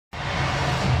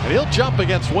And he'll jump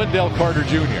against Wendell Carter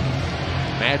Jr.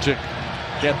 Magic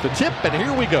get the tip, and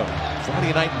here we go.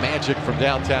 Friday Night Magic from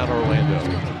downtown Orlando.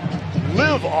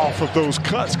 Live off of those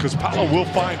cuts, because Paolo will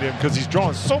find him because he's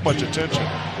drawing so much attention.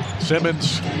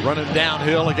 Simmons running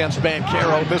downhill against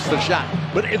Banchero, missed the shot,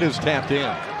 but it is tapped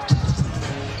in.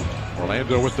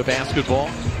 Orlando with the basketball.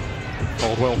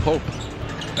 Caldwell Pope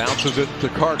bounces it to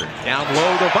Carter. Down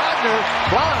low to Wagner.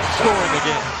 Franz scoring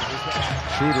again.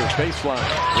 Schroeder baseline.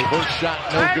 Reverse shot,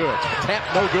 no good. Tap,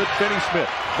 no good. Finney Smith.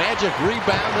 Magic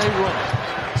rebound, they run it.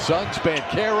 Suggs,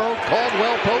 Banchero,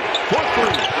 Caldwell Pope for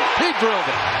three. He drilled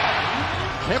it.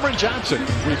 Cameron Johnson,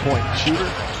 three-point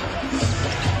shooter.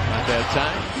 Not that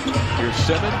time. Here's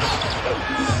Simmons.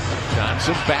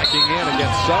 Johnson backing in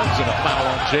against Suggs, and a foul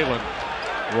on Jalen.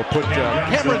 Will put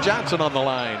Cameron Johnson on the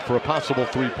line for a possible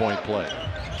three-point play.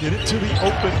 Get it to the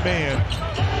open man.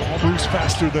 Ball moves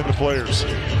faster than the players.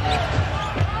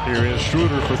 Here is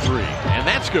Schroeder for three, and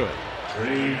that's good.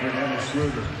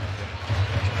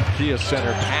 Kia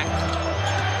Center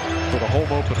packed for the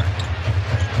home opener.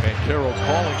 Banchero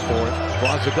calling for it,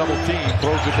 draws a double team,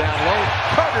 throws it down low.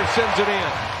 Carter sends it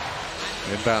in.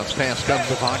 Inbounds pass comes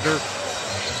to Wagner.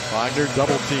 Wagner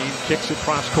double team, kicks it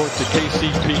cross court to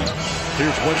KCP.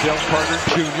 Here's Wendell Carter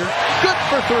Jr. Good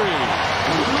for three.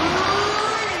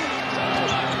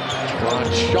 Ron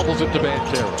shovels it to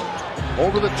Banchero.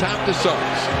 Over the top to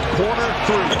Suggs. Corner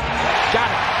three.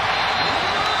 Got it.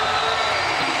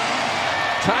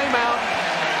 Timeout,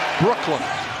 Brooklyn.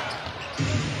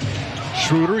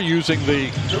 Schroeder using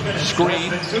the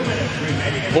screen.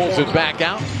 Pulls it back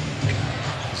out.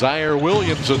 Zaire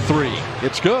Williams a three.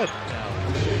 It's good.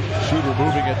 Schroeder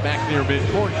moving it back near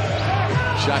midcourt.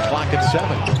 Shot clock at 7.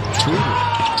 Schroeder.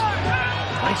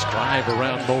 Nice drive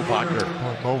around Mo Wagner.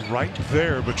 Mo right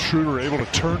there, but Schroeder able to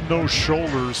turn those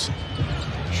shoulders.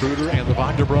 Schroeder and the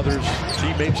Wagner brothers,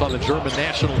 teammates on the German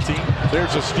national team.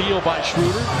 There's a steal by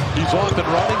Schroeder. He's off and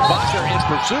running. Wagner in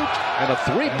pursuit, and a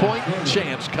three-point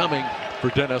chance coming for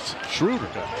Dennis Schroeder.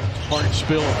 Hard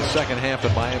spill in the second half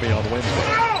in Miami on Wednesday.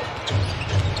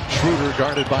 Schroeder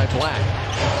guarded by Black.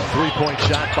 Three-point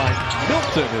shot by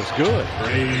Milton is good.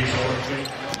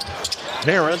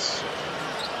 Harris.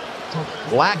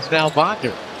 Black now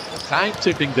Wagner. Time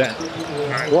ticking down.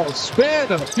 Well,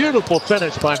 spin and a beautiful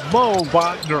finish by Mo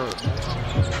Wagner.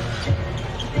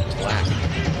 Black.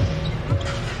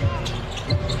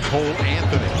 Cole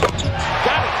Anthony.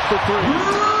 Got it for three.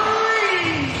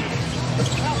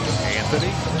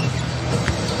 Anthony.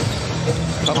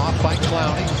 Cut off by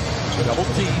Clowney. Double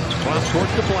team. Cross court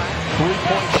to Black.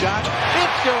 Three-point shot.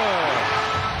 It's good.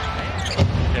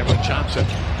 Cameron Johnson.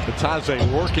 Bataze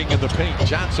working in the paint.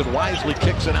 Johnson wisely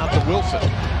kicks it out to Wilson.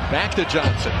 Back to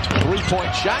Johnson.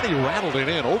 Three-point shot. He rattled it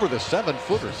in over the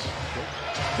 7-footers.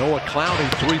 Noah Clowney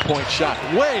three-point shot.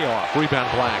 Way off.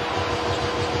 Rebound Black.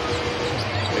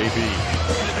 AB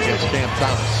against Cam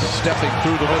Thomas. Stepping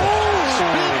through the middle.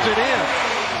 Spins it in.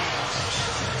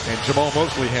 And Jamal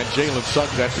Mosley had Jalen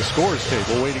Suggs at the scorer's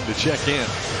table waiting to check in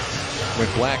when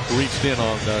Black reached in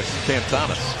on Cam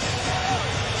Thomas.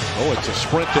 Oh, it's a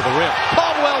sprint to the rim.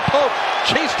 Caldwell Pope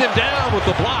chased him down with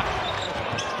the block.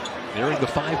 Nearing the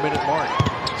 5-minute mark.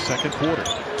 Second quarter.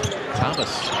 Thomas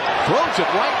throws it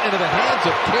right into the hands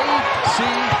of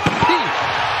KCP.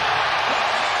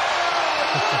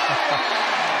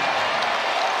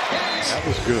 That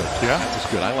was good. Yeah, that was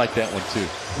good. I like that one too.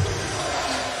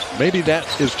 Maybe that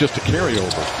is just a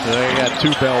carryover. They had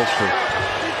 2 bells for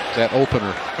that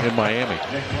opener in Miami.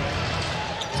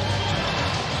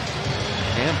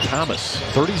 And Thomas,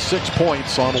 36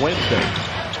 points on Wednesday.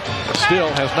 Still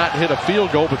has not hit a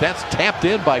field goal, but that's tapped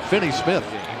in by Finney Smith.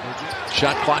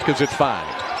 Shot clock is at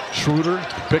 5. Schroeder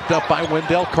picked up by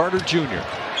Wendell Carter Jr.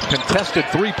 Contested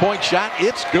three-point shot.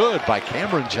 It's good by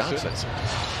Cameron Johnson.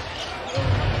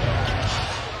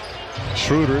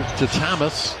 Schroeder to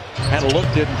Thomas. Had a look,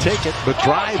 didn't take it, but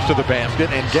drives to the basket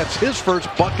and gets his first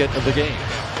bucket of the game.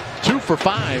 2 for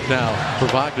 5 now for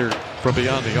Wagner from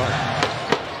beyond the arc.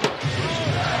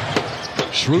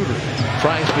 Schroeder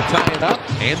tries to tie it up,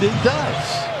 and it does.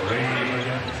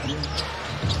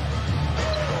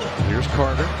 Here's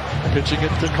Carter pitching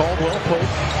it to Caldwell Pope.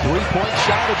 Three-point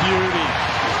shot of beauty.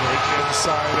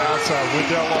 Inside, outside.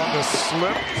 Wendell on the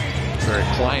slip. Very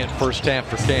pliant first half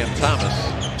for Cam Thomas.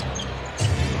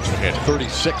 He had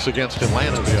 36 against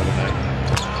Atlanta the other night.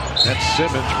 That's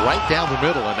Simmons right down the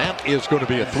middle, and that is going to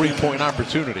be a three-point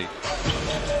opportunity.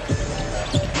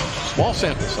 Small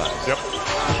sample size. Yep.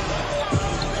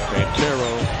 Banchero,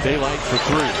 daylight for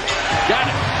 3. Got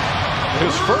it.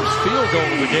 His first field goal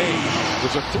of the game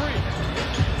was a 3.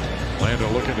 Orlando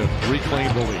looking to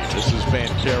reclaim the lead. This is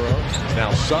Banchero.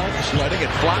 Now Suggs letting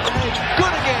it fly. Good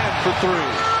again for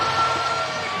three.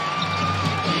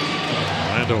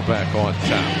 Orlando back on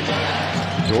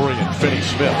top. Dorian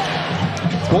Finney-Smith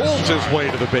bowls his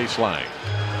way to the baseline.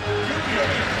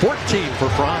 14 for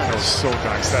Franz. So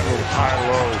nice, that little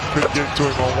high-low. Could get to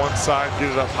him on one side,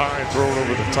 get it up high and throw it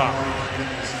over the top.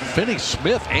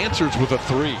 Finney-Smith answers with a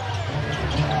three.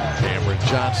 Cameron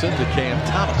Johnson to Cam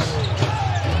Thomas.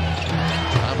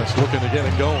 Thomas looking to get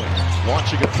it going.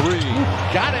 Launching a three.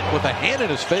 Got it with a hand in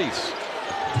his face.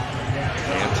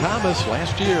 And Thomas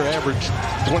last year averaged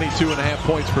 22.5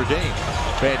 points per game.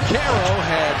 Banchero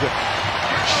had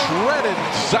shredded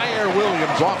Zaire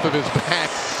Williams off of his back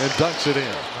and dunks it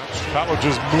in. Paolo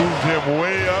just moved him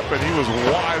way up and he was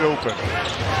wide open.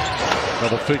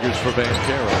 Double figures for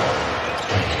Banchero.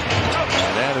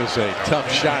 And that is a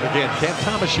tough shot again. Cam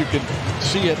Thomas, you can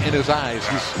see it in his eyes.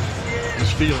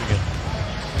 He's feeling it.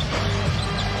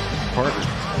 Carter.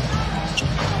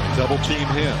 Double team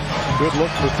him. Good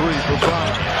look for three for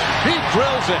Franz. He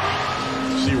drills it.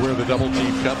 See where the double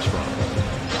team comes from.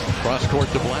 Cross court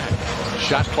to Black.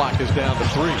 Shot clock is down to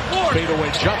three.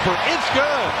 Fadeaway jumper. It's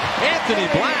good. Anthony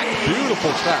Black.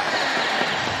 Beautiful shot.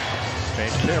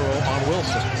 Banchero on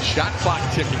Wilson. Shot clock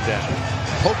ticking down.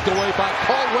 Poked away by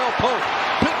Caldwell Pope.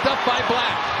 Picked up by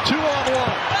Black.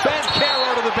 2-on-1.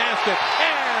 Banchero to the basket.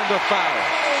 And a foul.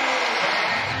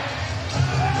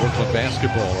 Brooklyn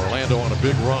basketball. Orlando on a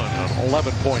big run. An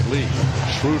 11-point lead.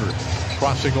 Schroeder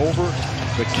crossing over.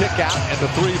 The kick out and the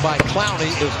three by Clowney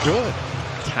is good.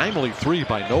 Timely three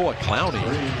by Noah Clowney.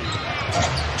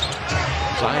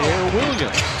 Zaire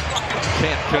Williams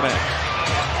can't connect.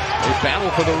 They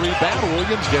battle for the rebound.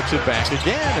 Williams gets it back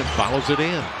again and follows it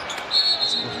in.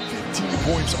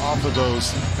 15 points off of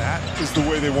those. That is the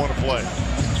way they want to play.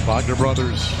 Wagner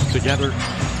brothers together.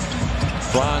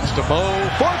 Franz to Mo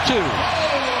for two.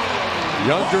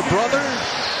 Younger brother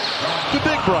to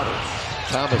big brother.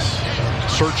 Thomas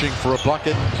searching for a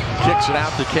bucket. Kicks it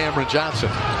out to Cameron Johnson.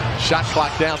 Shot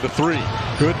clock down to three.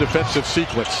 Good defensive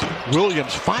sequence.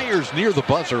 Williams fires near the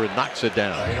buzzer and knocks it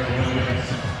down.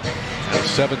 A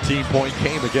 17-point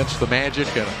game against the Magic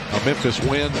and a Memphis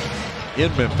win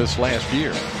in Memphis last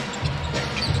year.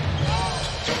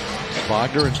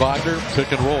 Wagner and Wagner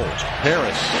pick and roll.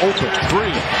 Harris open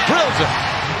three. Drills it.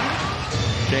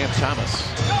 Cam Thomas.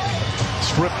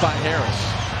 Stripped by Harris.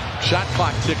 Shot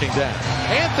clock ticking down.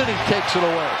 Anthony takes it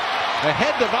away.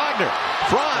 Ahead to Wagner.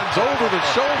 Franz over the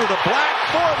shoulder to Black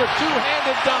for the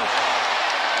two-handed dunk.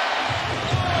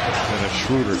 And a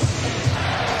Schroeder.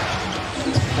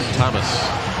 Thomas.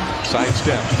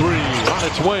 Sidestep. Three on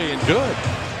its way and good.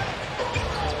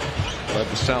 Led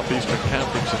the Southeastern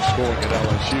Conference in scoring at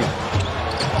LSU.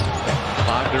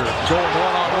 Wagner going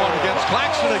one-on-one against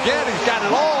Claxton again. He's got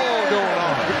it all going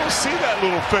on. You don't see that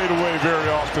little fadeaway very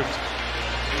often.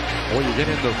 Well, you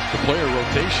get into the player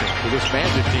rotation for this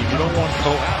Magic team. You don't want to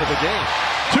go out of the game.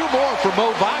 Two more for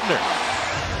Mo Wagner.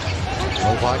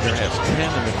 Mo Wagner has 10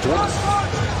 in the quarter.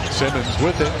 Simmons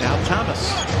with it. Now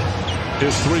Thomas.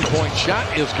 His three-point shot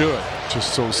is good.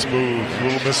 Just so smooth. A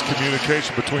little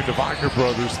miscommunication between the Wagner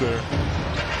brothers there.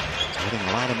 Getting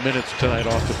a lot of minutes tonight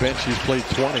off the bench. He's played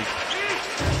 20.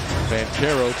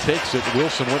 Banchero takes it.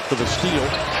 Wilson went for the steal.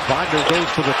 Wagner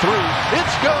goes for the three.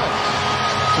 It's good.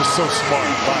 Just so smart.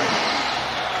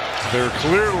 They're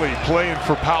clearly playing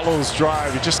for Paolo's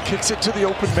drive. He just kicks it to the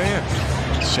open man.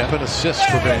 7 assists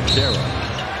for Banchero.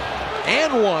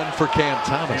 And 1 for Cam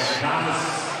Thomas.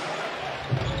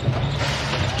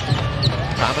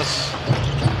 Thomas,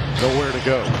 nowhere to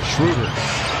go. Schroeder,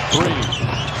 three.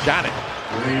 Got it.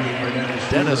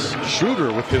 Dennis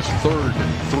Schroeder with his third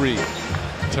three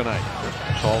tonight.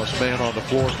 Tallest man on the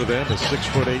floor for them is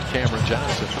 6'8" Cameron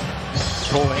Johnson.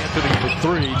 Cole Anthony for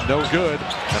three, no good.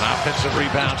 An offensive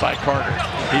rebound by Carter.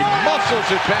 He muscles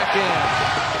it back in.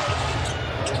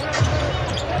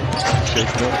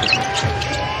 Shake Milton.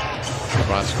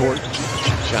 Cross court.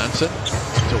 Johnson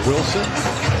to Wilson.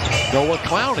 Noah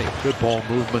Clowney. Good ball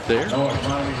movement there.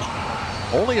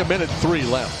 Only a minute 3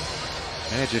 left.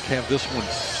 Magic have this one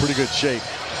pretty good shape.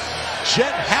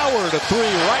 Jet Howard, a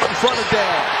three right in front of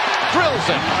Dad. Drills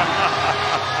it.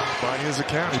 By his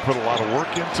account, he put a lot of work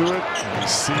into it, and he's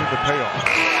seeing the payoff.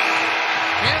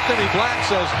 Anthony Black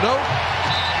says, nope,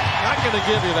 not going to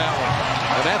give you that one.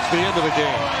 And that's the end of the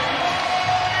game.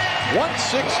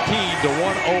 116 to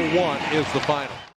 101 is the final.